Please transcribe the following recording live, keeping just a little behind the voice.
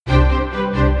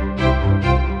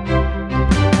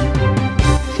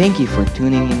Thank you for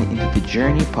tuning in into the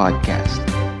Journey podcast.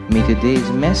 May today's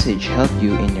message help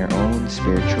you in your own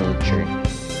spiritual journey.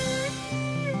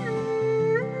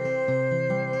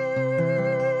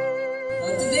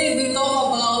 Today we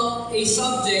talk about a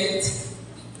subject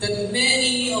that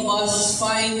many of us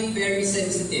find very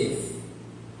sensitive.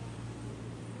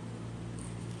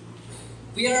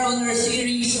 We are on our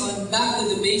series on Back to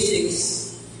the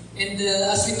Basics, and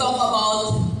as we talk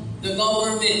about the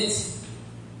government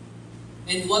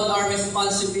and what our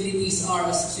responsibilities are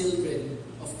as children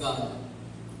of God,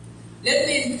 let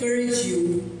me encourage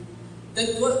you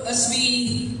that as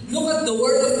we look at the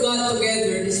Word of God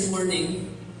together this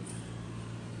morning,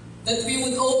 that we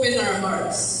would open our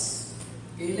hearts.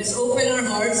 Okay, let's open our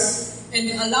hearts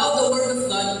and allow the Word of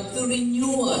God to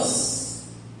renew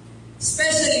us.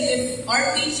 Especially if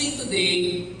our teaching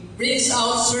today brings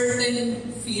out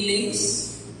certain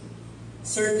feelings,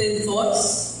 certain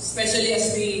thoughts, especially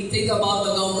as we think about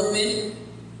the government.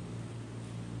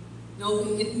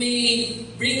 It may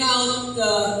bring out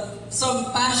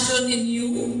some passion in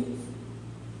you,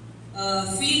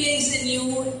 feelings in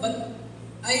you, but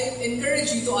I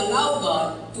encourage you to allow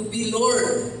God to be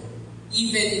Lord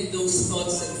even in those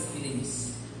thoughts and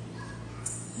feelings.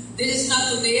 This is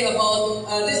not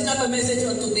a message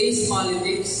on today's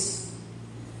politics,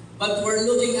 but we're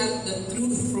looking at the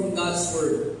truth from God's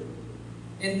Word.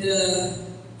 And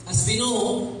as we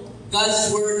know,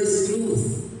 God's Word is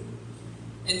truth.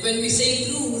 And when we say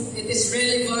truth, it is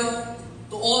relevant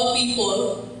to all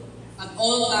people, at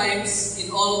all times,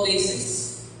 in all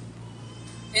places.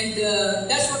 And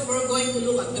that's what we're going to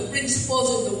look at, the principles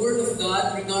of the Word of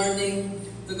God regarding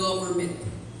the government.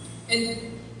 And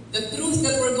the truth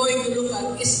that we're going to look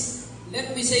at is,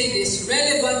 let me say this,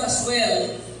 relevant as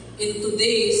well in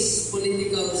today's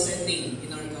political setting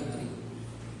in our country.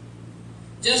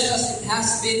 Just as it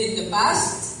has been in the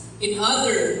past, in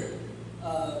other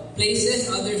places,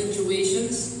 other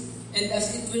situations, and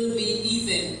as it will be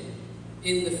even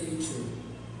in the future.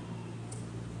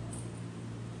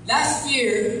 Last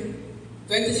year,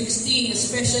 2016,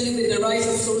 especially with the rise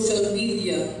of social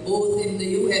media, both in the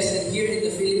US and here in the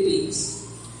Philippines,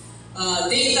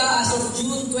 data as of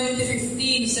June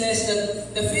 2015 says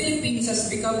that the Philippines has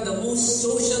become the most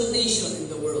social nation in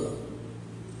the world.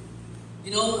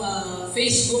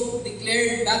 Facebook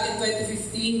declared back in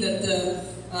 2015 that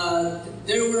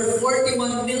there were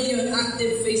 41 million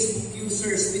active Facebook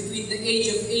users between the age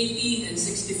of 18 and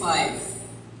 65.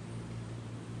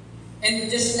 And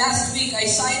just last week, I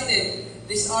cited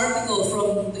this article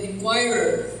from the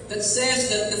Inquirer that says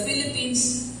that the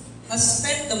Philippines has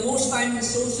spent the most time in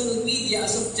social media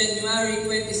as of January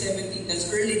 2017.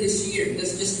 That's early this year.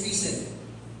 That's just recent.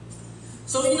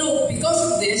 So,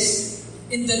 because of this,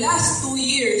 in the last 2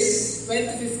 years,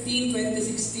 2015,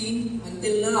 2016,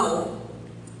 until now,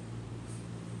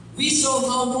 we saw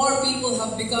how more people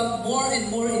have become more and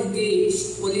more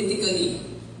engaged politically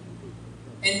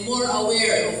and more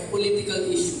aware of political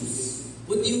issues.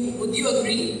 Would you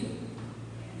agree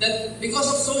that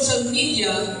because of social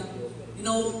media,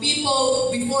 people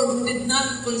before who did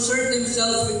not concern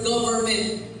themselves with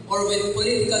government or with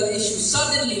political issues,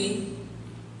 suddenly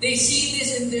they see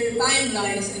this in their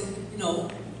timelines and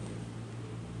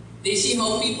they see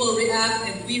how people react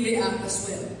and we react as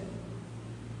well.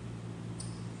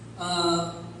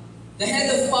 The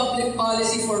head of public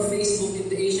policy for Facebook in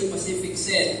the Asia Pacific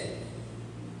said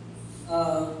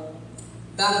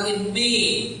back in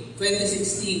May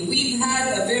 2016, we've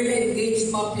had a very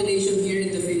engaged population here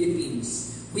in the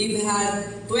Philippines. We've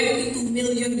had 22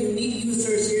 million unique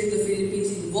users here in the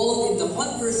Philippines involved in the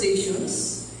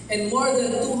conversations and more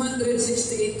than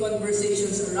 268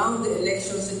 conversations around the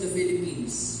elections in the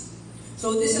Philippines.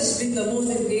 So this has been the most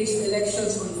engaged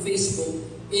elections on Facebook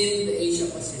in the Asia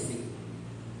Pacific.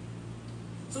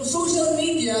 So social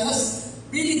media has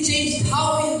really changed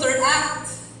how we interact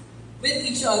with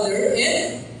each other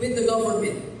and with the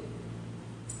government.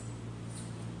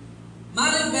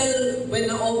 Maribel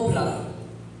Buenaobra,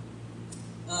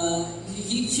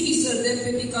 she's a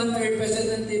deputy country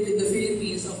representative in the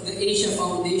Philippines of the Asia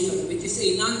Foundation, which is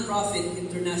a non-profit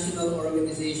international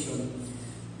organization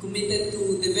committed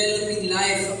to developing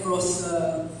lives across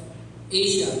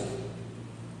Asia.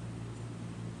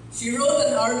 She wrote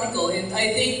an article, and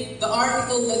I think the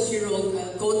article that she wrote,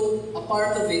 I'll quote a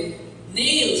part of it,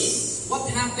 nails what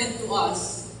happened to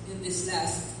us in this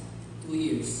last 2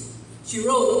 years. She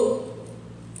wrote,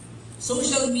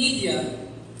 social media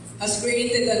has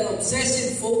created an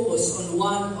obsessive focus on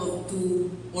one of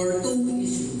two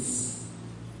issues.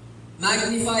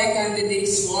 Magnify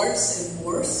candidates' smarts and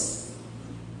pores,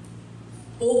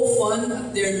 poke fun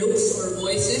at their looks or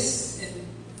voices, and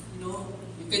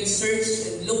can search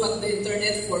and look at the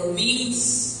internet for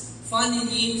memes, funny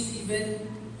memes even.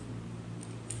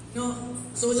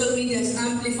 Social media has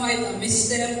amplified a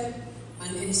misstep,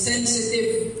 an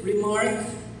insensitive remark,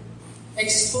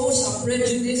 exposed a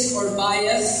prejudice or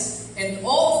bias, and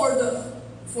all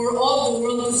for all the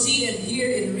world to see and hear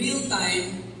in real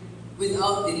time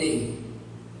without delay.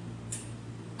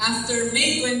 After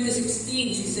May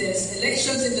 2016, she says,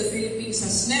 elections in the Philippines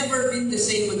has never been the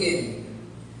same again.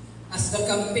 As the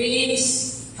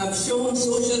campaigns have shown,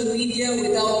 social media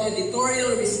without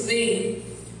editorial restraint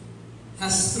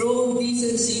has thrown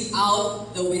decency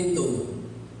out the window.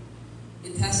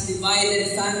 It has divided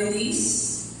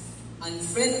families,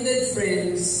 unfriended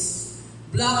friends,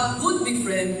 blocked would-be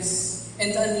friends,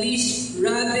 and unleashed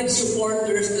rabid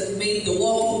supporters that made The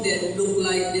Walking Dead look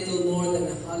like little more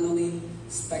than a Halloween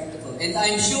spectacle. And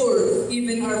I'm sure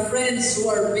even our friends who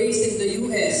are based in the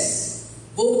U.S.,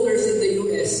 voters in the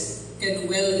U.S., can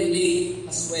well relate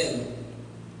as well.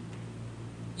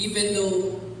 Even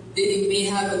though they may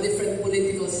have a different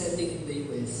political setting in the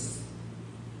U.S.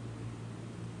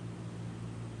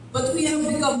 But we have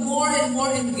become more and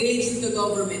more engaged with the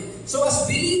government. So as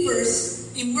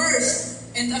believers, immersed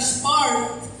and as part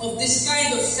of this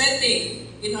kind of setting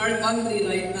in our country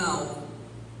right now,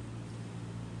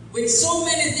 with so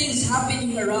many things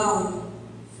happening around,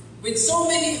 with so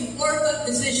many important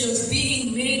decisions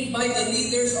being made by the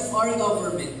leaders of our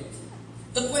government,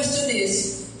 the question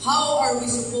is, how are we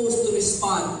supposed to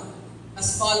respond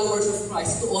as followers of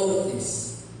Christ to all of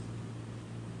this?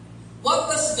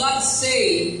 What does God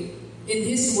say in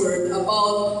His Word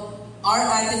about our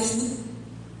attitude,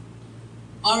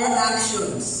 our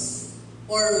actions,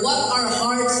 or what our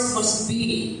hearts must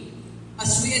be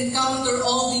as we encounter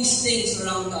all these things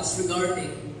around us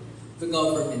regarding the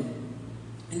government?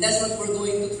 And that's what we're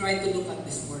going to try to look at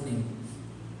this morning.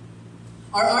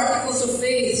 Our articles of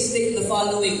faith state the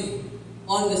following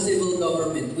on the civil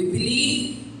government. We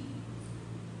believe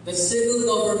the civil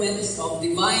government is of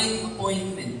divine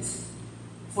appointment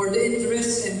for the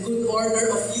interests and good order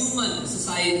of human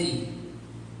society,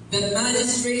 that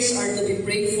magistrates are to be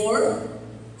prayed for,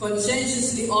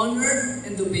 conscientiously honored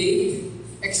and obeyed,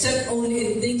 except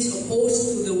only in things opposed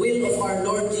to the will of our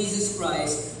Lord Jesus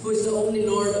Christ, who is the only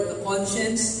Lord of the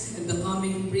conscience and the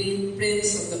coming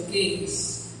Prince of the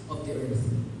kings of the earth.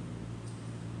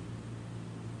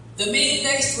 The main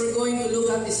text we're going to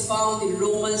look at is found in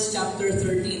Romans chapter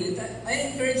 13. And I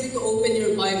encourage you to open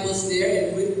your Bibles there,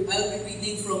 and I'll be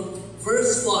reading from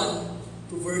verse 1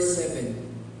 to verse 7.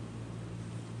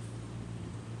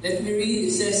 Let me read.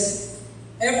 It says,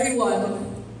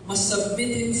 "Everyone must submit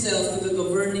himself to the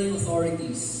governing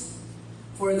authorities.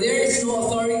 For there is no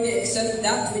authority except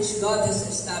that which God has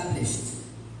established.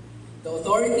 The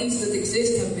authorities that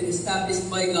exist have been established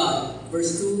by God."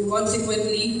 Verse 2,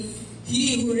 "Consequently,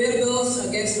 he who rebels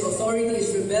against the authority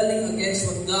is rebelling against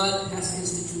what God has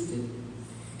instituted.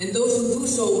 And those who do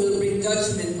so will bring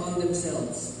judgment on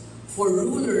themselves. For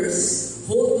rulers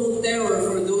hold no terror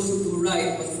for those who do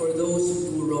right, but for those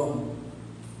who do wrong.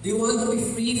 Do you want to be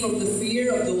free from the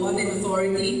fear of the one in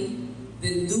authority?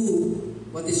 Then do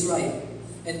what is right,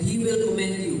 and he will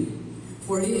commend you.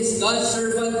 For he is God's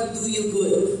servant to do you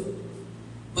good.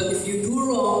 But if you do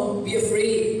wrong, be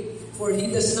afraid, for he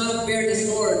does not bear the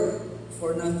sword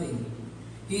for nothing.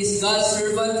 He is God's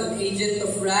servant, an agent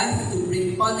of wrath to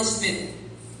bring punishment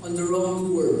on the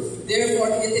wrongdoer.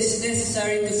 Therefore, it is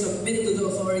necessary to submit to the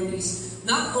authorities,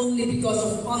 not only because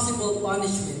of possible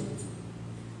punishment,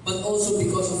 but also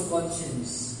because of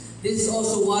conscience. This is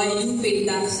also why you pay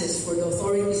taxes, for the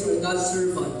authorities are God's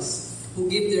servants who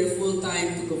give their full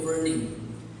time to governing.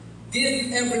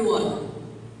 Give everyone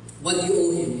what you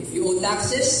owe him. If you owe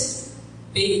taxes,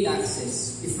 pay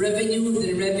taxes. If revenue,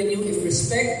 then revenue. If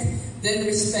respect, then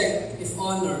respect. If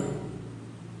honor,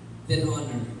 then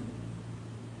honor."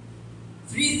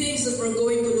 Three things that we're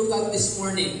going to look at this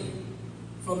morning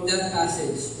from that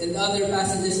passage and other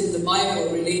passages in the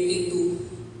Bible relating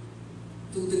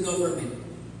to the government.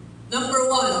 Number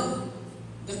one,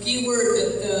 the key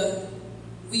word that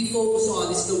we focus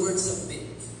on is the word submit.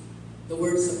 The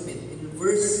word submit. In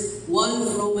verse 1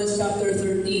 of Romans chapter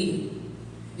 13,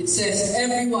 it says,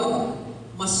 "Everyone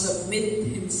must submit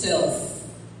himself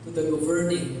to the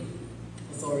governing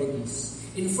authorities."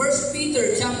 In 1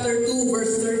 Peter chapter 2,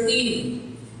 verse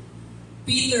 13,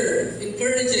 Peter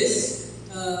encourages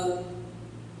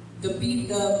the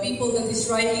people that he's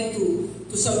writing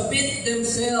to submit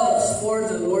themselves for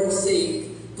the Lord's sake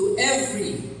to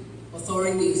every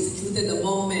authority instituted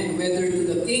among men, whether to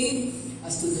the king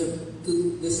as to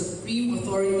the supreme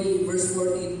authority, verse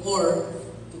 14, or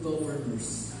to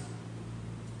governors.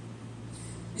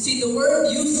 You see, the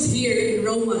word used here in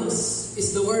Romans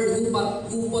is the word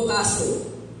hupotasso,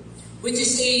 which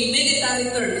is a military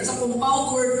term. It's a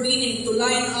compound word meaning to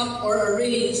line up or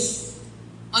arrange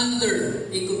under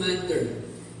a commander.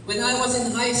 When I was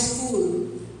in high school,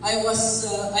 I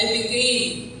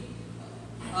became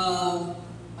a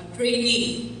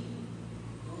trainee.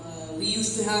 We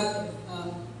used to have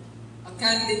a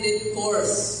candidate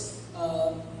course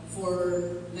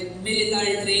for like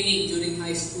military training during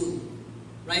high school.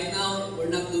 Right now, we're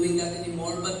not doing that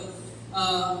anymore, but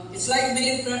it's like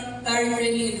military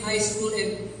training in high school,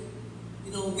 and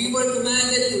we were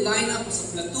commanded to line up as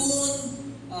a platoon.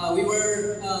 We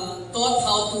were taught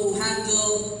how to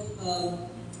handle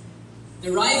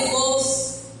the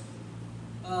rifles,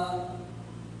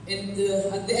 and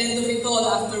at the end of it all,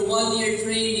 after 1 year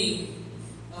training,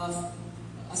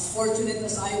 as fortunate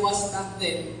as I was back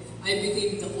then, I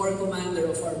became the corps commander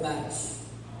of our batch.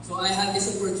 So I had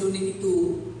this opportunity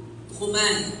to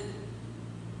command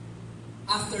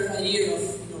after a year of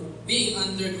being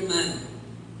under command.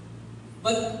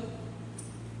 But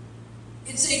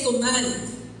it's a command.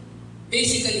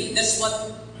 Basically, that's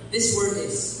what this word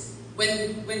is.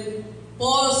 When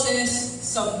Paul says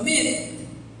submit,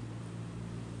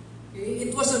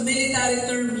 it was a military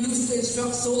term used to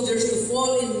instruct soldiers to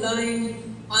fall in line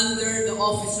under the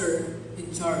officer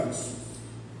in charge.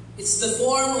 It's the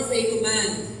form of a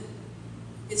command.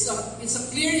 It's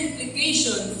a clear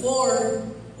implication for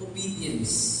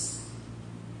obedience.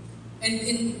 And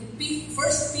in 1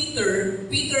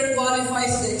 Peter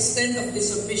qualifies the extent of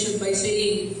this submission by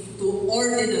saying to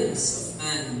ordinance of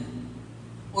man.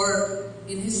 Or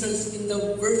in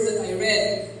the verse that I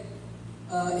read,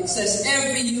 it says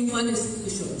every human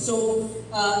institution. So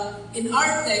in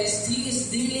our text, he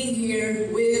is dealing here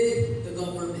with the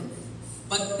government.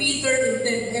 But Peter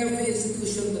intended every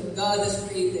institution that God has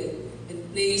created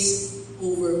and placed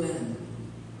over man.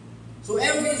 So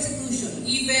every institution,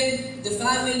 even the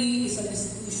family, is an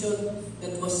institution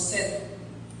that was set.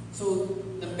 So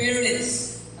the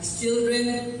parents, as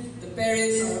children, the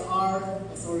parents are our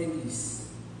authorities.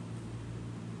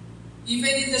 Even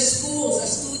in the schools,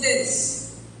 as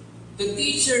students, the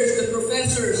teachers, the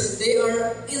professors, they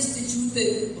are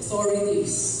instituted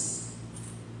authorities.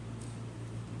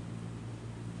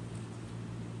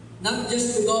 Not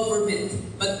just the government,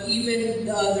 but even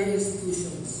the other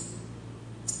institutions.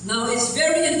 Now, it's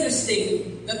very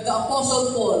interesting that the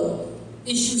Apostle Paul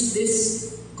issues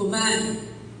this command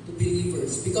to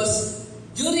believers. Because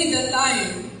during that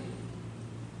time,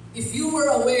 if you were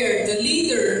aware, the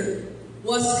leader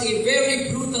was a very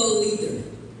brutal leader.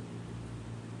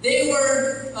 They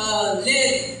were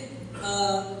led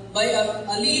by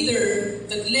a leader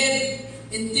that led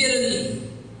in tyranny.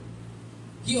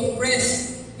 He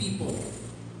oppressed people.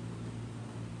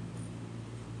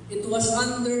 It was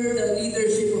under the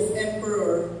leadership of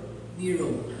Emperor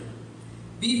Nero.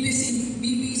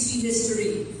 BBC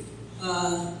History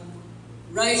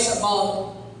writes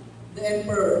about the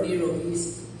Emperor Nero.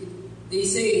 They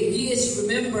say he is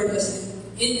remembered as an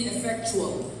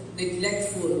ineffectual,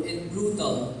 neglectful, and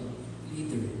brutal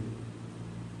leader.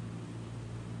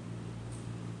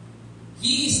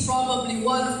 He is probably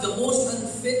one of the most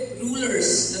unfit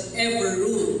rulers that ever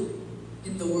ruled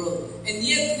in the world. And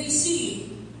yet we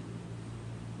see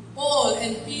Paul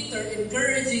and Peter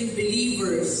encouraging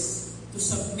believers to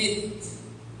submit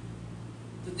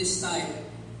to this type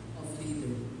of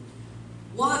leader.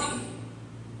 Why?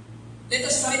 Let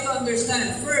us try to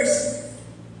understand. First,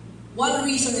 one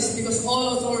reason is because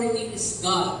all authority is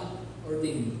God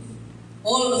ordained.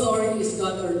 All authority is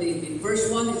God ordained. In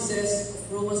verse 1 it says,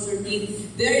 Romans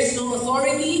 13, there is no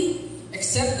authority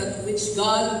except that which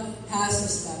God has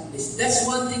established. That's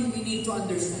one thing we need to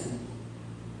understand.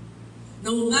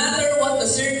 No matter what the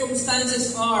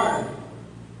circumstances are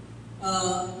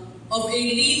of a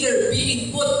leader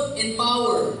being put in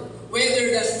power,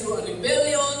 whether that's through a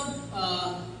rebellion,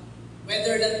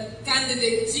 whether the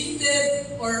candidate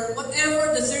cheated, or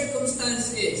whatever the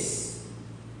circumstance is,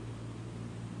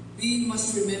 we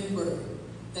must remember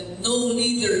that no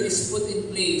leader is put in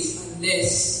place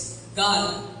unless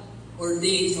God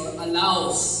ordains or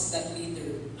allows that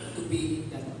leader to be in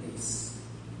that place.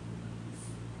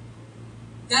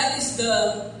 That is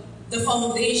the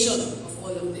foundation of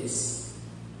all of this.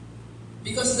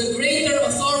 Because the greater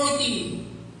authority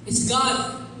is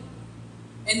God.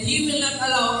 And He will not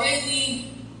allow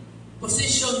any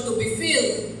position to be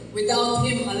filled without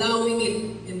Him allowing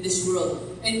it in this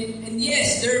world. And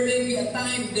yes, there may be a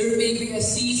time, there may be a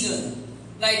season,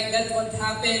 like that what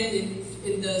happened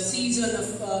in the season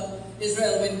of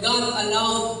Israel, when God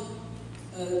allowed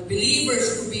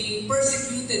believers to be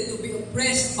persecuted, to be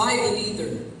oppressed by the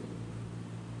leader.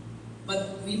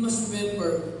 But we must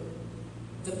remember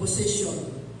the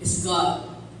position is God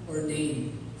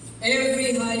ordained.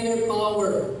 Every higher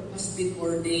power has been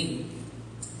ordained.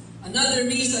 Another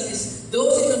reason is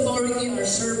those in authority are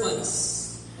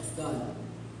servants of God.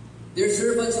 They're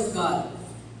servants of God.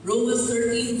 Romans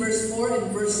 13 verse 4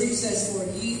 and verse 6 says, "For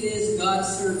he is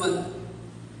God's servant."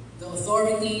 The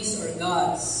authorities are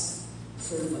God's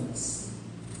servants.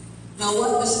 Now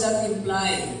what does that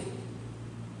imply?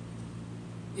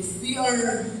 If we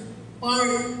are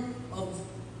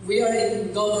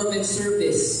in government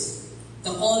service,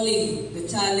 the calling, the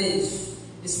challenge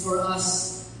is for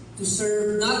us to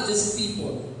serve not just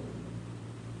people,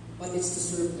 but it's to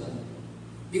serve God.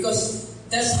 Because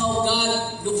that's how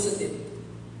God looks at it.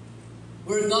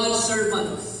 We're God's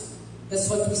servants. That's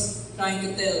what he's trying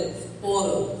to tell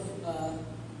Paul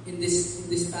in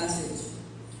this passage.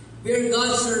 We're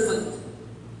God's servant.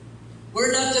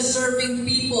 We're not just serving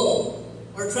people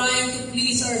or trying to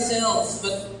please ourselves,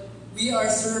 but we are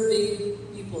serving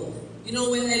people. You know,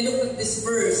 when I look at this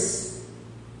verse,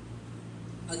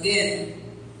 again,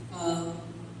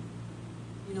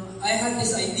 I had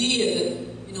this idea that,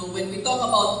 when we talk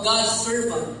about God's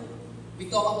servant, we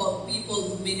talk about people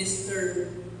who minister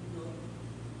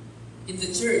in the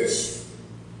church.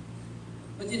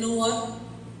 But you know what?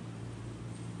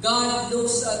 God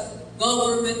looks at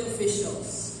government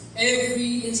officials,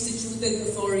 every instituted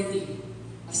authority,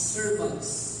 as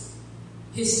servants,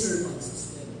 His servants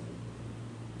as well.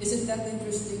 Isn't that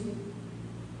interesting?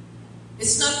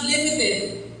 It's not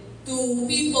limited to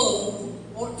people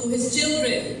or to His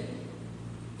children.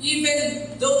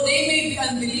 Even though they may be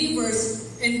unbelievers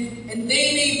and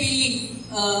they may be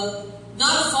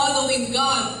not following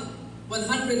God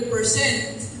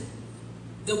 100%,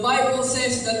 the Bible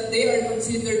says that they are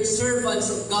considered servants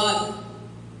of God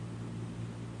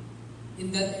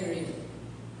in that area.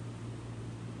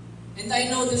 And I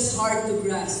know this is hard to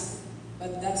grasp,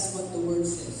 but that's what the Word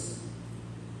says.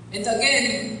 And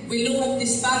again, we look at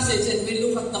this passage and we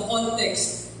look at the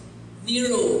context.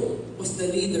 Nero was the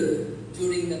leader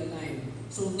during that time.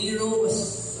 So Nero was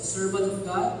a servant of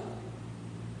God.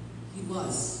 He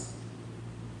was.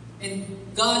 And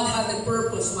God had a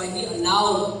purpose why He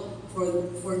allowed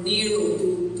for Nero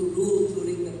to rule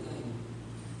during that time.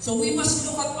 So we must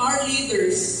look at our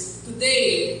leaders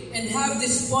today and have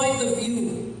this point of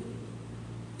view.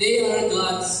 They are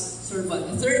God's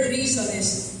servant. The third reason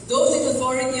is those in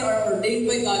authority are ordained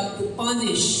by God to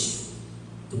punish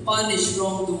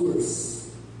wrongdoers.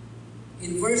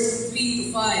 In verse 3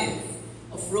 to 5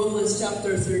 of Romans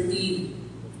chapter 13,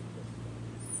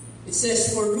 it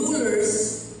says, "For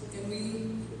rulers,"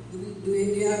 do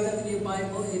you have that in your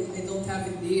Bible? I don't have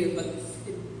it there, but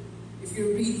if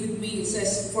you read with me, it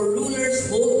says, "For rulers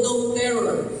hold no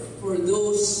terror for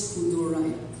those who do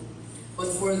right,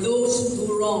 but for those who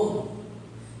do wrong.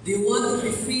 Do you want to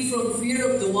be free from fear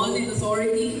of the one in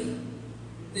authority?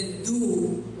 Then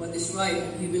do what is right,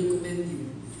 and He will commend you.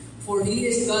 For He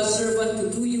is God's servant to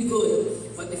do you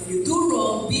good. But if you do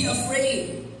wrong, be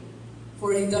afraid,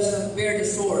 for He does not bear the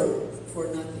sword for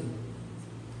nothing."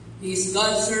 He is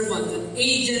God's servant, an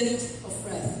agent of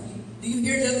wrath. Do you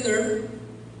hear that term?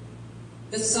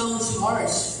 That sounds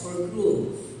harsh or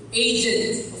cruel.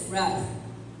 Agent of wrath.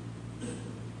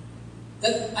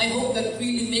 That I hope that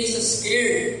really makes us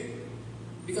scared,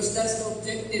 because that's the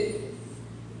objective.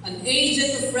 An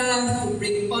agent of wrath to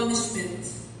bring punishment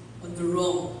on the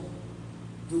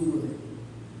wrongdoer.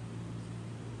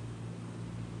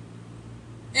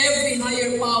 Every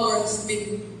higher power has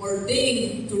been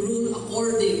ordained to rule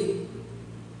according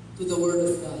to the Word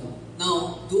of God.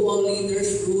 Now, do all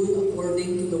leaders rule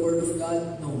according to the Word of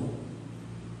God? No.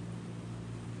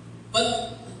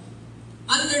 But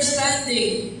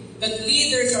understanding that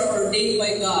leaders are ordained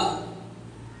by God,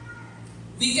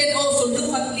 we can also look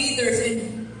at leaders,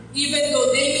 and even though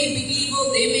they may be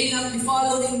evil, they may not be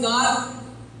following God,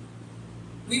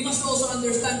 we must also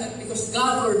understand that because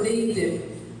God ordained them,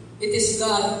 it is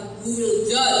God who will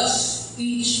judge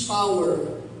each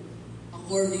power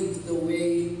according to the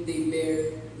way they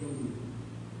bear rule.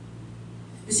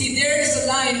 You see, there is a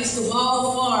line as to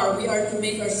how far we are to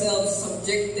make ourselves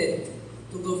subjected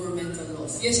to governmental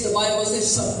laws. Yes, the Bible says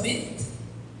submit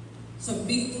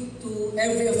to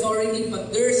every authority,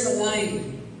 but there is a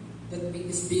line that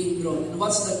is being drawn. And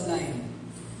what's that line?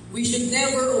 We should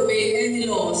never obey any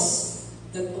laws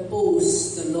that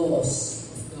oppose the laws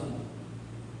of God.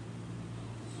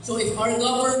 So if our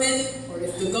government, or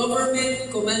if the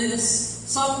government commands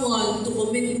someone to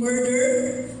commit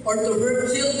murder, or to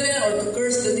hurt children, or to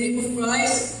curse the name of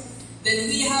Christ, then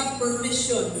we have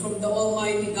permission from the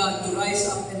Almighty God to rise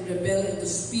up and rebel and to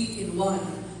speak in one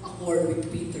accord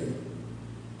with Peter.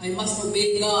 I must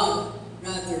obey God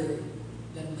rather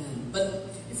than man. But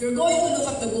if you're going to look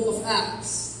at the book of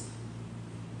Acts,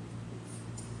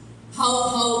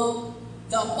 how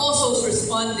the apostles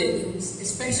responded,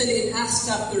 especially in Acts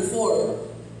chapter 4,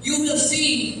 you will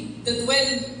see that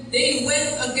when they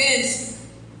went against,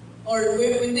 or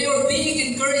when they were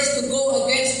being encouraged to go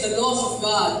against the laws of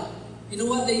God, you know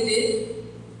what they did?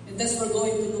 And that's what we're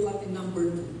going to look at in number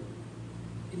 2.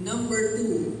 In number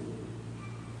 2,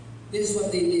 this is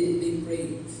what they did. They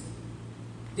prayed.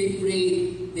 They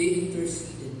prayed. They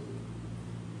interceded.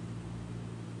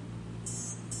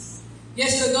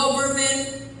 Yes, the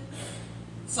government,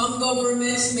 some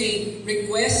governments may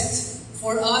request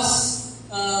for us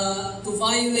to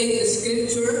violate the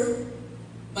scripture,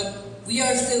 but we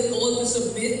are still told to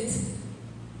submit.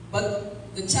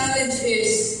 But the challenge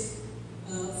is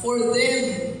for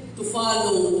them to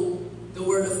follow the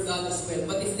Word of God as well.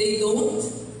 But if they don't,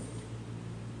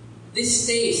 this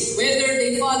stays. Whether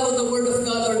they follow the Word of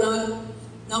God or not,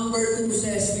 number 2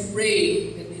 says we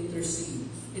pray and intercede.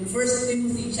 In 1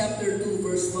 Timothy chapter 2,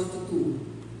 verse 1 to 2,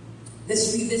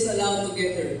 let's read this aloud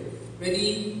together.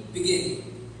 Ready? Begin.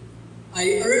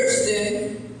 I urge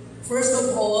them, first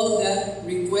of all, that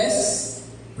requests,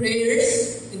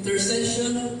 prayers,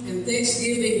 intercession, and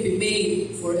thanksgiving be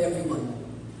made for everyone,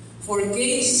 for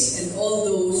kings and all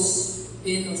those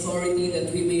in authority,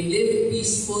 that we may live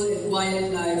peaceful and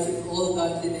quiet lives in all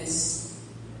godliness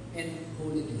and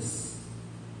holiness.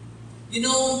 You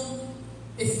know,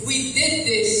 if we did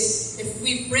this, if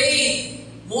we prayed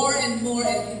more and more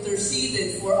and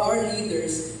interceded for our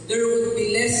leaders, there would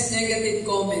be less negative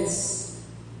comments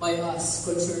by us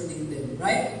concerning them,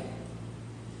 right?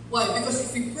 Why? Because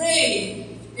if we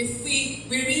pray, if we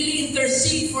really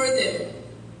intercede for them,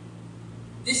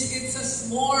 this gives us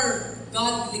more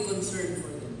godly concern for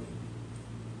them,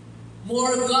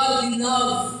 more godly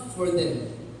love for them.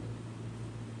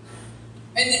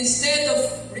 And instead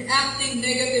of reacting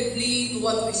negatively to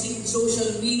what we see in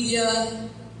social media,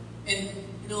 and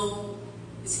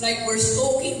it's like we're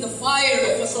stoking the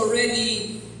fire of what's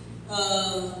already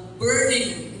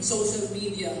burning in social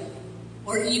media,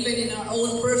 or even in our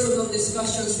own personal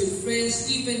discussions with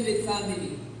friends, even with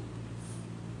family.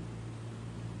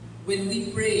 When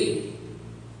we pray,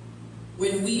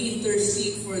 when we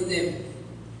intercede for them,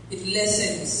 it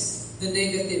lessens the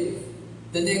negative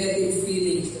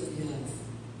feelings that we have.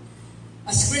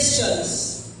 As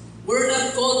Christians, we're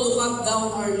not called to cut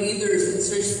down our leaders and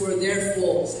search for their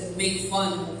faults and make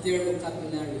fun of their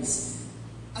vocabularies.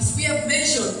 As we have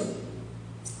mentioned,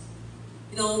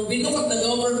 we look at the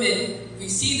government, we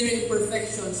see their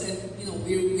imperfections, and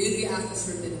we react a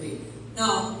certain way.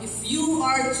 Now, if you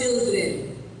are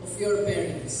children of your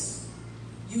parents,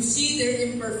 you see their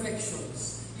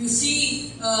imperfections, you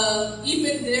see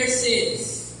even their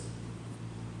sins,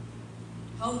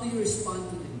 how do you respond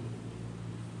to them?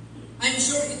 I'm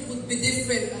sure it would be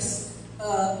different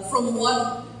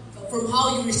from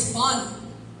how you respond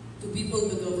to people in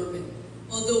the government.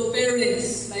 Although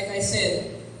parents, like I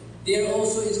said, they are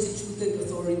also instituted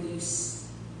authorities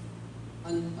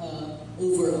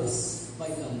over us by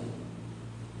God.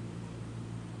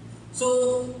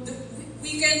 So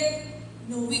we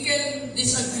can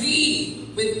disagree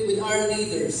with our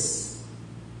leaders,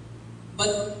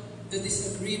 but the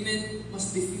disagreement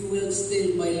must be fueled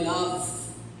still by love.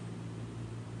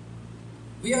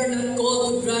 We are not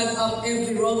called to drag up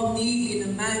every wrong deed in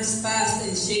a man's past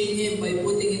and shame him by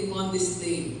putting it on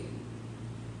display.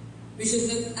 We should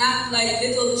not act like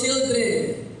little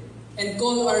children and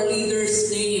call our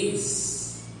leaders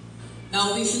names.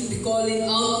 Now we should be calling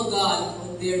out to God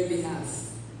on their behalf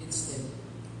instead.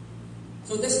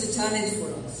 So that's the challenge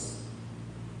for us.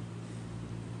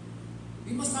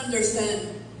 We must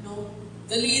understand,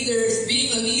 the leaders,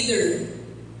 being a leader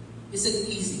isn't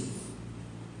easy.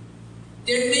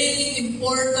 They're making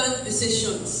important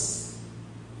decisions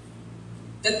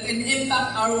that can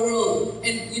impact our world.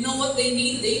 And you know what they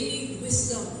need? They need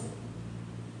wisdom.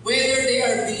 Whether they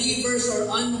are believers or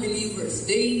unbelievers,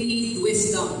 they need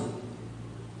wisdom.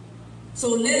 So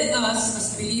let us,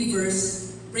 as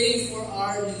believers, pray for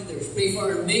our leaders. Pray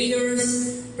for our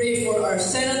mayors, pray for our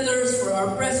senators, for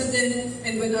our president.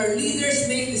 And when our leaders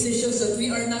make decisions that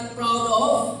we are not proud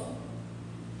of,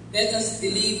 let us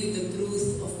believe in the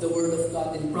truth of the Word of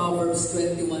God in Proverbs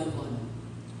 21:1.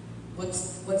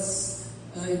 What's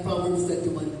in Proverbs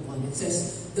 21:1? It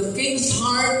says, "The king's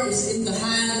heart is in the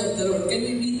hand of the Lord." Can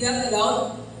we read that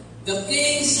aloud? The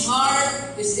king's heart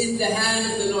is in the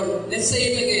hand of the Lord. Let's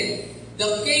say it again.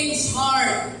 The king's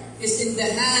heart is in the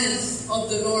hands of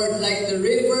the Lord. Like the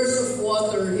rivers of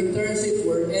water, He turns it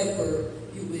wherever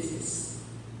He wishes.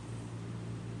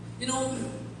 You know,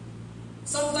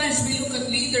 sometimes we look at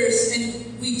leaders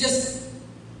and we just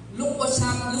look at what's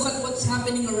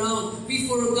happening around. We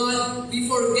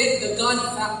forget the God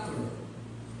factor.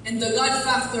 And the God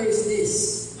factor is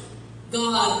this: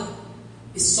 God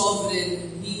is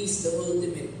sovereign. He is the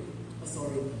ultimate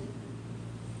authority.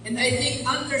 And I think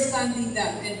understanding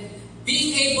that and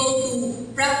being able to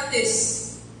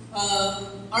practice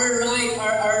our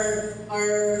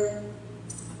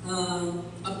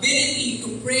ability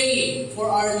to pray for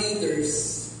our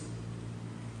leaders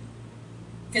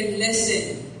can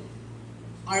lessen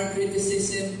our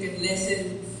criticism, can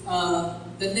lessen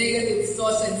the negative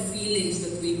thoughts and feelings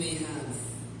that we may have.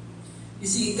 You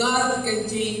see, God can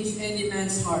change any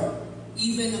man's heart,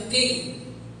 even a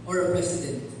king or a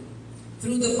president.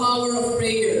 Through the power of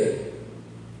prayer,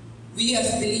 we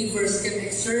as believers can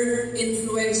exert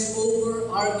influence over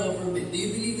our government. Do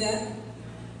you believe that?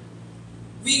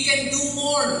 We can do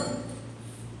more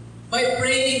by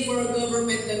praying for our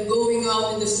government than going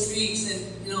out in the streets and,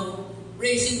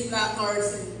 raising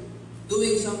placards and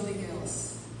doing something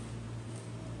else.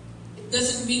 It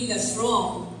doesn't mean that's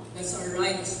wrong. That's our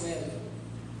right as well.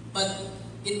 But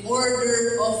in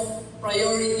order of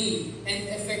priority and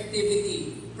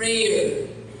effectivity, prayer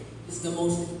is the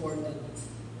most important,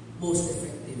 most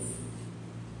effective.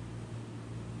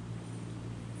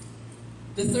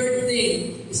 The third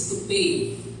thing is to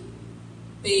pay.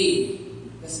 Pay,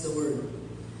 that's the word.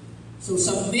 So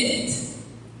submit,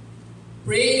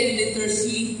 pray and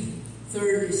intercede.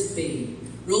 Third is pay.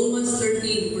 Romans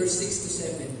 13, verse 6 to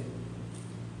 7.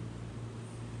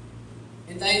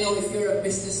 And I know if you're a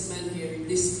businessman here,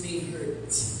 this may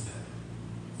hurt.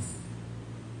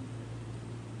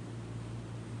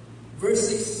 Verse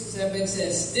 6 to 7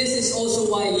 says, "This is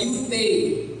also why you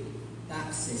pay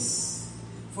taxes.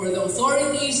 For the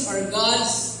authorities are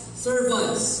God's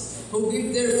servants who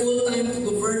give their full time to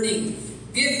governing.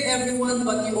 Give everyone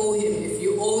what you owe him. If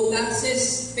you owe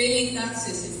taxes, pay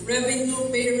taxes. If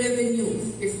revenue, pay revenue.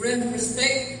 If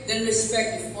respect, then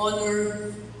respect. If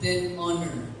honor, then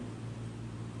honor."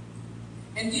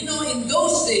 And in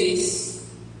those days,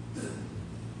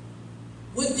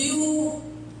 would you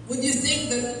think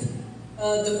that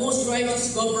the most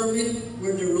righteous government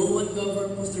was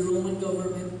the Roman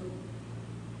government?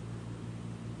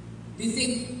 Do you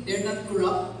think they're not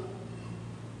corrupt?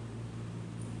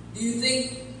 Do you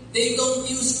think they don't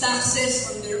use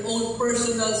taxes on their own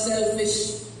personal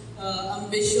selfish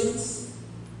ambitions?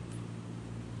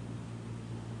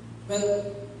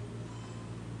 Well,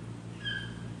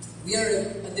 we are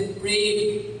a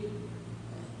depraved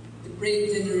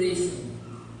generation.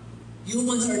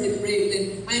 Humans are depraved,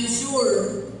 and I'm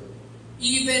sure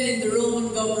even in the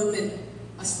Roman government,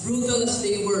 as brutal as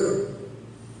they were,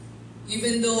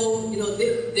 even though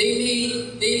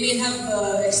they may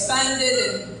have expanded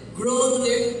and grown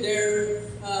their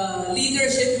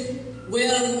leadership,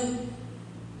 well,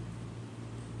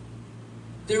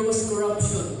 there was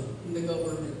corruption in the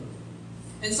government.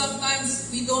 And sometimes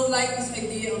we don't like this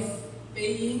idea of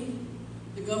paying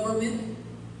the government.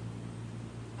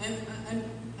 I'm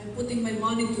putting my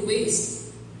money to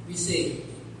waste, we say.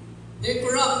 They're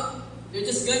corrupt. They're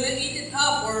just gonna eat it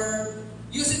up or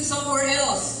use it somewhere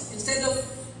else. Instead of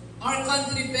our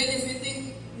country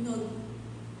benefiting,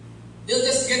 they'll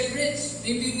just get rich.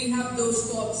 Maybe we have those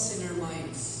thoughts in our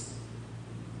minds.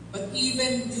 But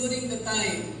even during the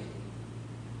time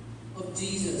of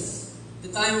Jesus, the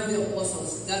time of the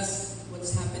apostles, that's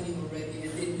what's happening already.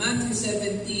 And in Matthew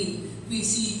 17, we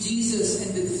see Jesus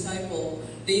and the disciple,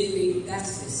 they paid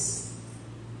taxes.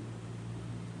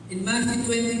 In Matthew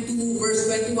 22, verse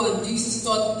 21, Jesus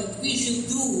taught that we should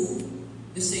do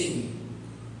the same.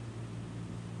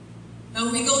 Now,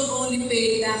 we don't only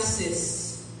pay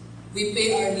taxes, we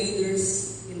pay our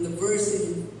leaders in verse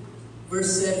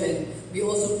 7. We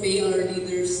also pay our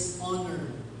leaders honor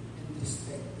and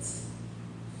respect.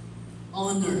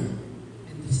 Honor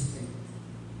and respect.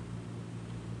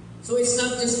 So it's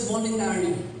not just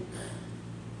monetary.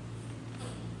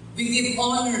 We give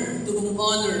honor to whom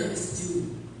honor is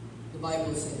due, the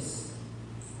Bible says.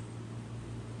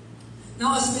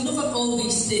 Now, as we look at all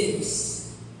these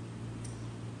things,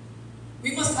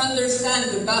 we must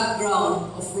understand the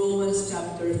background of Romans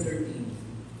chapter 13.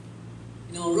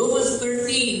 Romans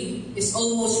 13 is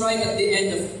almost right at the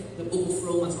end of the book of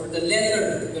Romans, or the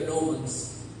letter to the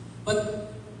Romans. But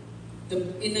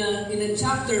in a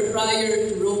chapter prior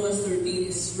to Romans 13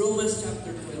 is Romans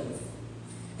chapter 12.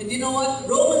 And you know what?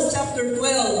 Romans chapter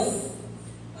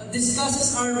 12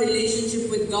 discusses our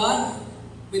relationship with God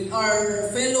with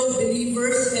our fellow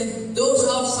believers and those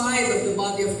outside of the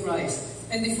body of Christ.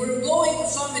 And if we're going to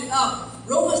sum it up,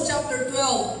 Romans chapter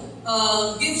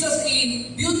 12 gives us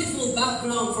a beautiful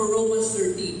background for Romans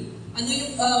 13. And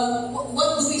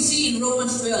what do we see in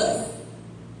Romans 12?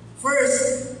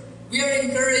 First, we are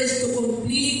encouraged to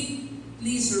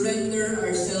completely surrender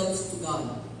ourselves to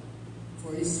God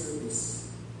for His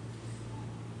service.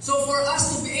 So for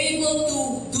us to be able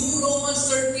to do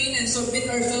Romans 13 and submit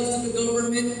ourselves to the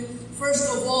government, first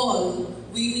of all,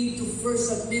 we need to first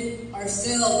submit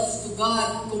ourselves to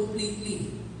God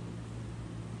completely.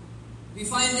 We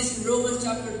find this in Romans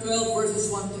chapter 12,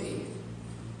 verses 1 to 8.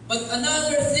 But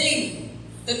another thing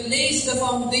that lays the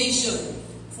foundation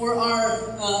for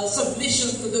our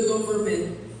submission to the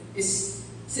government is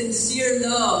sincere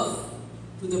love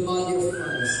to the body of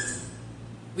Christ,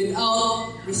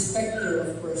 without respecter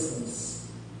of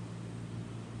persons.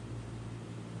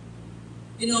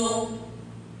 You know,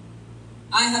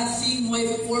 I have seen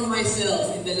for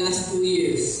myself in the last 2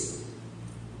 years.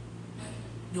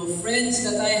 You know, friends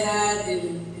that I had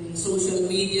in social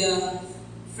media,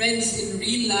 friends in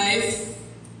real life,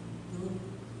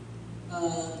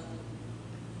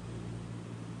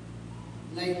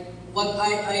 like what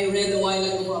I read a while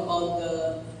ago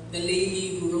about the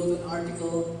lady who wrote an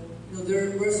article. You know,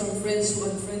 there were some friends who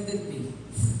unfriended me.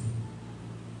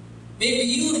 Maybe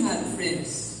you had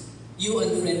friends you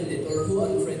unfriended or who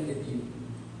unfriended you.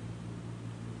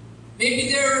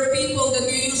 Maybe there are people that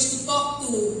you used to talk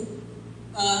to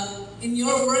in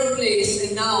your workplace,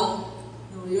 and now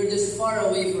you're just far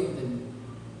away from them.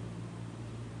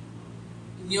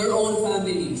 In your own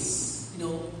families,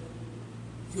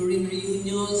 during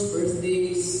reunions,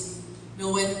 birthdays,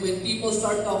 when people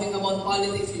start talking about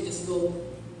politics, you just go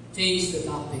change the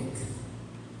topic.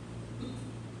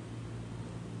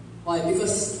 Why?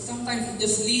 Because sometimes it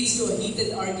just leads to a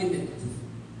heated argument.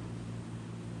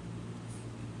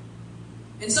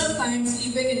 And sometimes,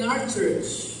 even in our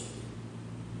church,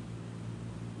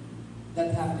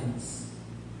 that happens.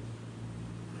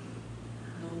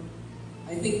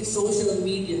 I think social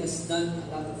media has done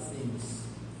a lot of things.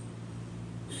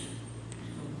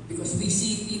 Because we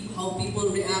see how people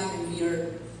react, and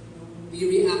we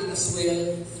react as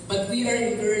well. But we are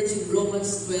encouraged in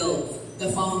Romans 12,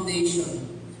 the foundation.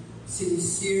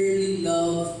 Sincerely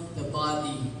love the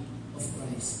body of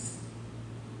Christ.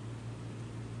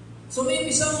 So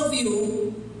maybe some of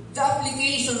you, the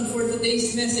application for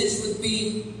today's message would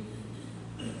be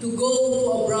to go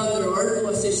to a brother or to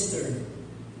a sister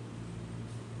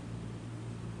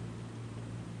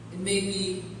and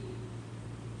maybe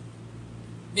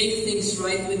make things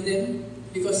right with them,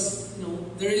 because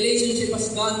the relationship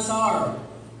has gone sour.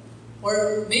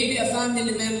 Or maybe a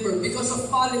family member because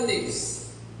of politics.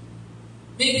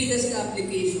 Maybe that's the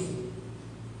application.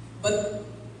 But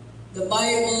the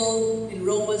Bible in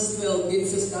Romans 12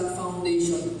 gives us that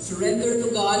foundation. Surrender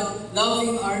to God,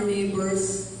 loving our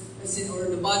neighbors, or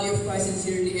the body of Christ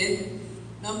sincerely. And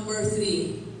number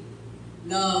 3,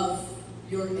 love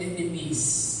your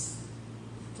enemies.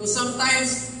 So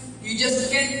sometimes you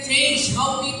just can't change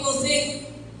how people think.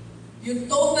 You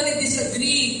totally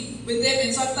disagree with them,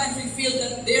 and sometimes we feel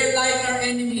that they're like our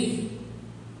enemy.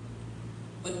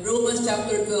 But Romans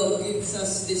chapter 12 gives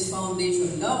us this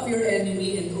foundation. Love your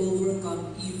enemy and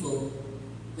overcome evil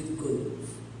with good.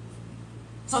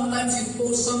 Sometimes you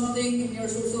post something in your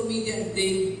social media and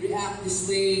they react this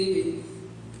way.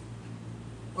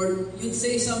 Or you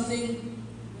say something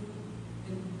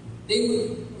and they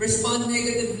would respond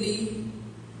negatively.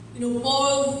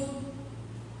 Paul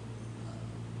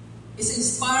is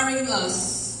inspiring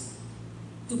us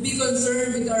to be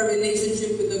concerned with our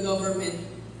relationship with the government.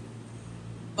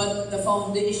 But the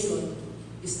foundation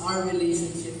is our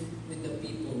relationship with the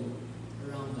people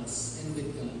around us and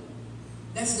with God.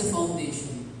 That's the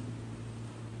foundation.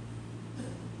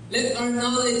 Let our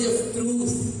knowledge of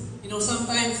truth,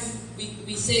 sometimes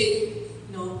we say,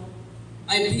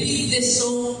 I believe this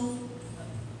so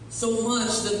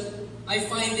much that I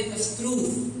find it as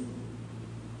truth.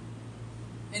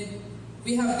 And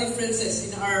we have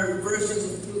differences in our versions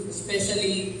of truth,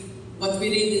 especially what we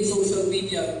read in social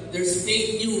media. There's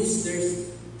fake news.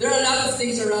 There are a lot of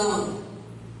things around.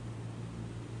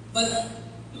 But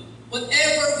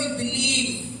whatever we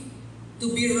believe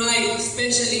to be right,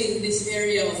 especially in this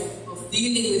area of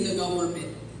dealing with the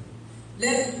government,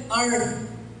 let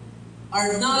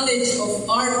our knowledge of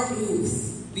our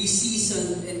truth be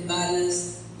seasoned and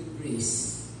balanced with grace.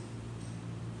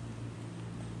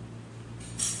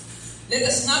 Let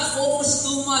us not focus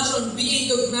too much on being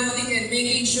dogmatic and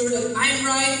making sure that I'm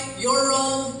right, you're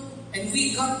wrong, and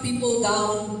we cut people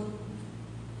down.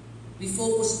 we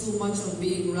focus too much on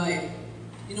being right.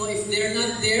 If they're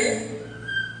not there,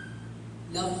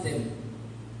 love them.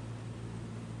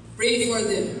 Pray for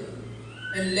them.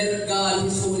 And let God,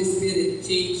 His Holy Spirit,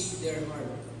 change their heart.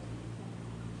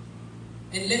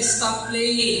 And let's stop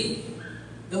playing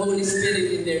the Holy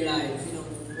Spirit in their lives.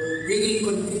 We're bringing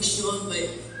conviction by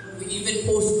we even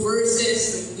post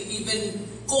verses, we even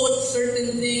quote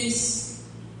certain things.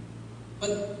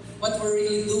 But what we're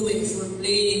really doing is we're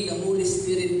playing the Holy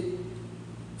Spirit,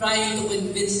 trying to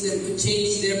convince them to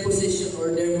change their position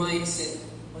or their mindset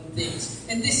on things.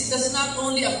 And this does not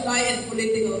only apply in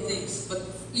political things, but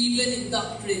even in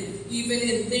doctrine, even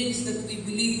in things that we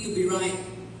believe to be right.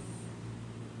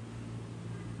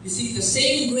 You see, the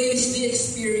same grace we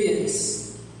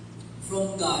experience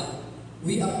from God,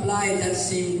 we apply that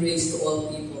same grace to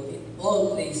all people, in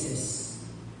all places,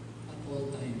 at all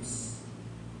times.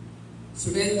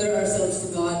 Surrender ourselves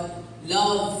to God,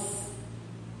 love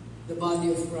the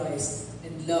body of Christ,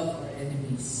 and love our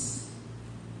enemies.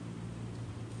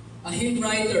 A hymn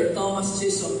writer, Thomas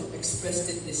Chisholm, expressed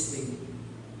it this way.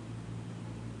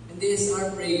 And this is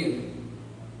our prayer.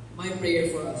 My prayer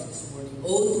for us this morning.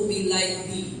 Oh, to be like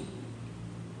Thee,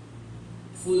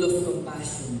 full of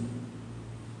compassion,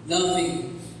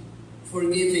 loving,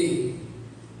 forgiving,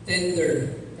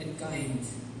 tender, and kind,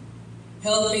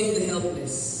 helping the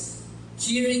helpless,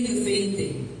 cheering the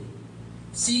fainting,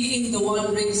 seeking the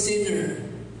wandering sinner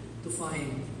to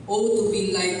find. Oh, to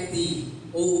be like Thee,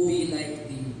 oh, be like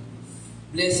Thee.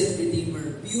 Blessed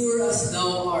Redeemer, pure as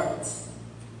Thou art,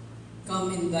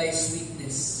 come in Thy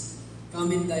sweetness,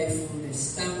 come in Thy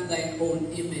fullness, stamp Thine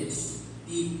own image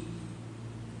deep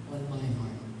on my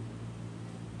heart.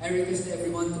 I request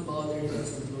everyone to bow their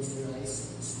heads and close their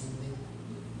eyes this morning.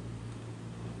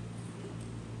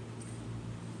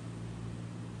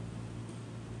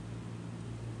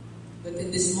 That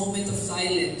in this moment of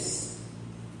silence,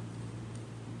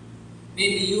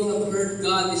 maybe you have heard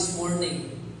God this morning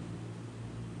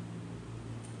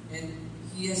and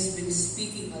He has been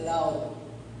speaking aloud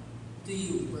to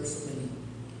you personally.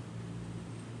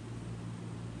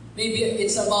 Maybe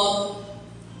it's about,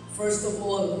 first of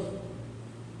all,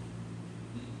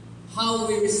 how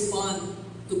we respond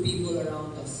to people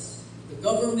around us. The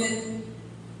government,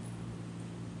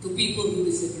 to people who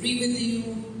disagree with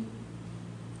you.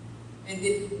 And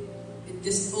it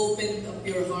just opened up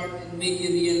your heart and made you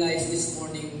realize this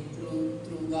morning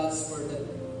through God's Word that,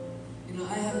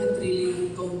 I haven't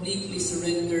really completely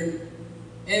surrendered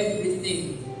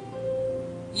everything,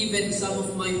 even some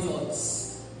of my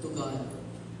thoughts, to God.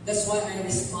 That's why I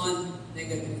respond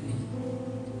negatively.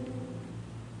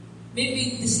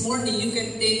 Maybe this morning you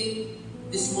can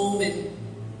take this moment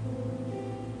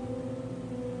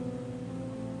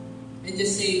and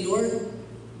just say, Lord,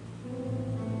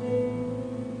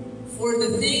 for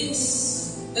the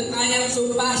things that I am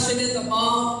so passionate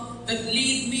about, that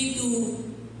lead me to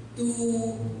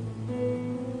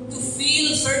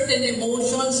feel certain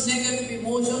emotions, negative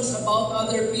emotions about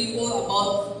other people,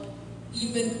 about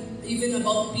even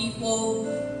about people,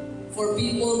 for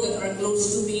people that are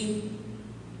close to me.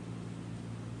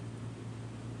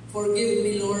 Forgive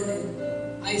me, Lord,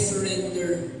 and I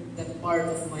surrender that part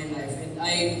of my life, and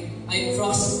I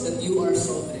trust that You are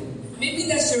sovereign. Maybe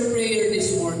that's your prayer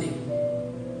this morning.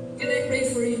 Can I pray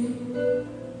for you?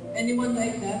 Anyone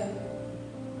like that?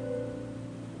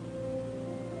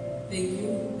 Thank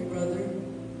you, my brother.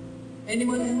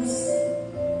 Anyone else?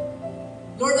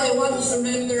 Lord, I want to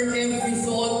surrender every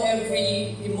thought,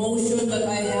 every emotion that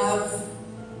I have.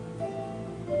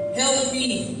 Help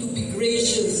me to be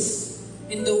gracious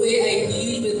in the way I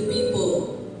deal with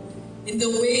people, in the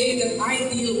way that I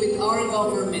deal with our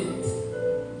government.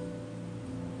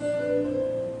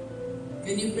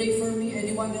 Can you pray for me?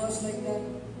 Anyone else like that?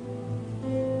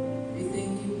 Okay,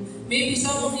 thank you. Maybe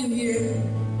some of you here,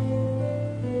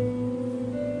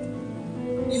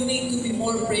 you need to be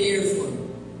more prayerful.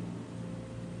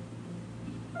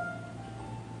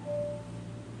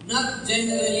 Not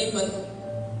generally, but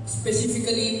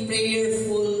specifically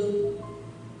prayerful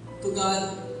to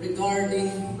God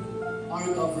regarding our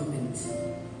government.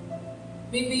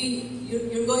 Maybe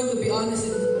you're going to be honest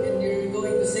and you're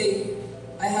going to say,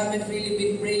 I haven't really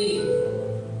been praying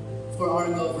for our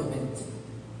government,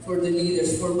 for the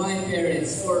leaders, for my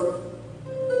parents, for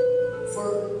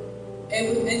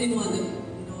anyone that,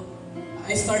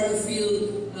 I start to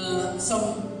feel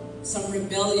some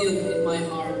rebellion in my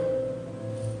heart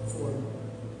for.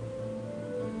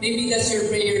 Maybe that's your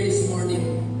prayer this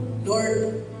morning.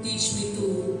 Lord, teach me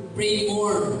to pray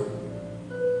more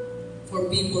for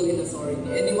people in authority.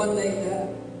 Anyone like that?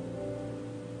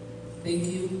 Thank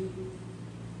you.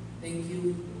 Thank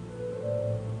you.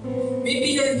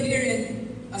 Maybe you're here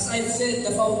and, as I've said,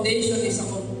 the foundation is a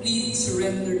complete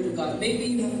surrender to God. Maybe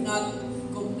you have not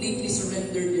completely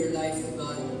surrendered your life to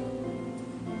God.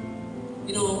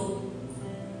 You know,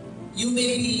 you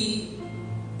may be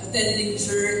attending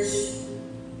church,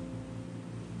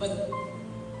 but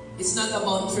it's not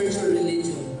about church or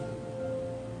religion.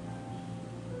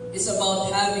 It's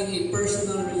about having a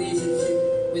personal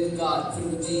relationship with God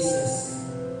through Jesus.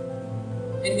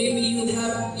 And maybe you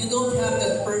don't have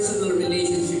that personal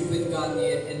relationship with God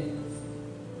yet. And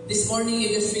this morning you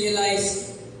just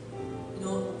realize, you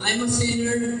know, I'm a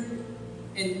sinner,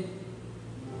 and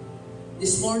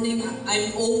this morning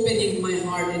I'm opening my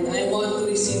heart and I want to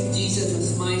receive Jesus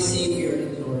as my Savior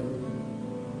and Lord.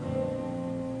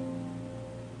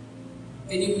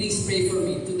 Can you please pray for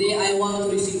me? Today I want to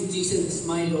receive Jesus as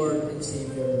my Lord and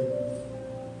Savior.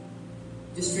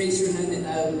 Just raise your hand and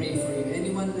I will pray for you.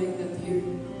 Anyone like that here?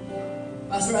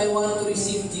 Pastor, I want to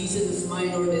receive Jesus as my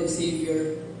Lord and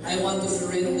Savior. I want to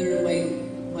surrender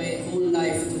my whole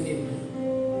life to Him,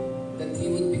 that He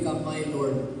would become my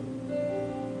Lord.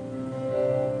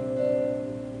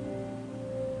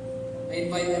 I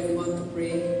invite everyone to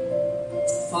pray.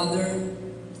 Father,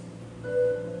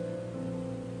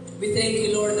 we thank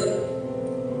you, Lord,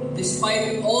 that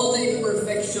despite all the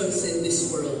imperfections in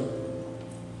this world,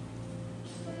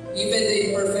 even the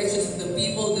imperfections of the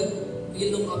people that we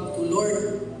look up to,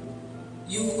 Lord,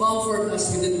 you comfort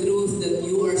us with the truth that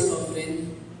you are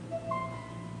sovereign.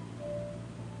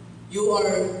 You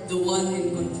are the one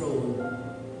in control.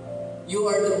 You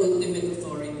are the ultimate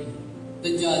authority,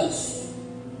 the judge.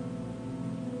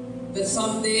 That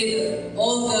someday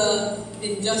all the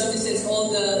injustices,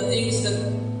 all the things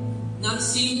that not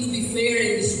seem to be fair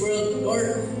in this world,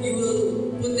 Lord, you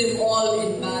will put them all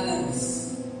in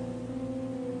balance.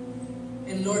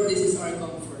 And Lord, this is our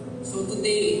comfort. So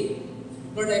today,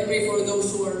 Lord, I pray for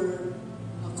those who are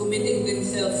committing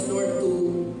themselves, Lord,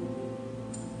 to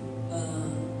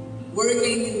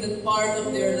working in that part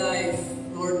of their life,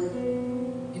 Lord,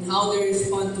 in how they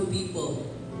respond to people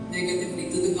negatively,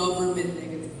 to the government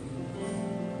negatively.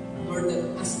 Lord,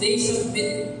 that as they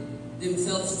submit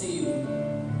themselves to you,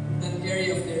 that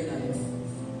area of their life,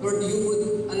 Lord, you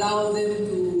would allow them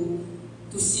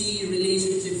to see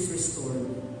relationships restored,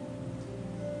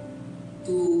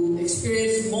 to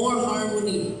experience more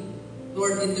harmony,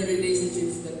 Lord, in the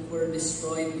relationships that were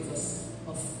destroyed because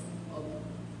of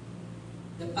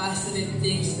the passionate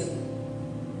things that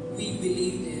we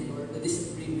believed in, or the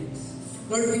disagreements.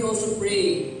 Lord, we also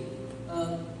pray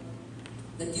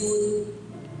that you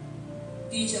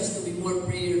would teach us to be more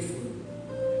prayerful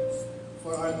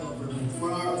for our government,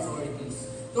 for our authorities.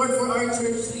 Lord, for our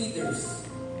church leaders,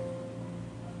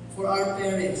 for our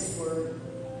parents,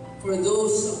 for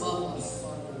those above us,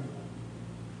 Father.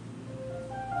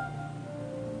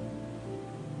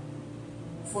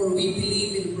 For we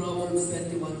believe in Proverbs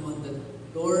 21:1 that,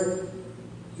 Lord,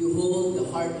 you hold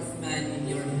the heart of man in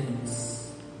your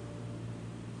hands.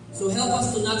 So help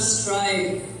us to not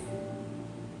strive,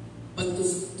 but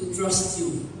to trust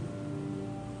you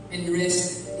and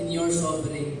rest in your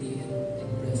sovereignty and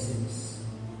presence.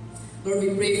 Lord,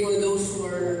 we pray for those who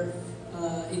are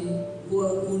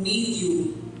who need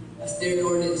you as their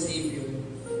Lord and Savior.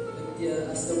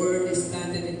 That as the word is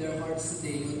planted in their hearts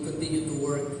today, you would continue to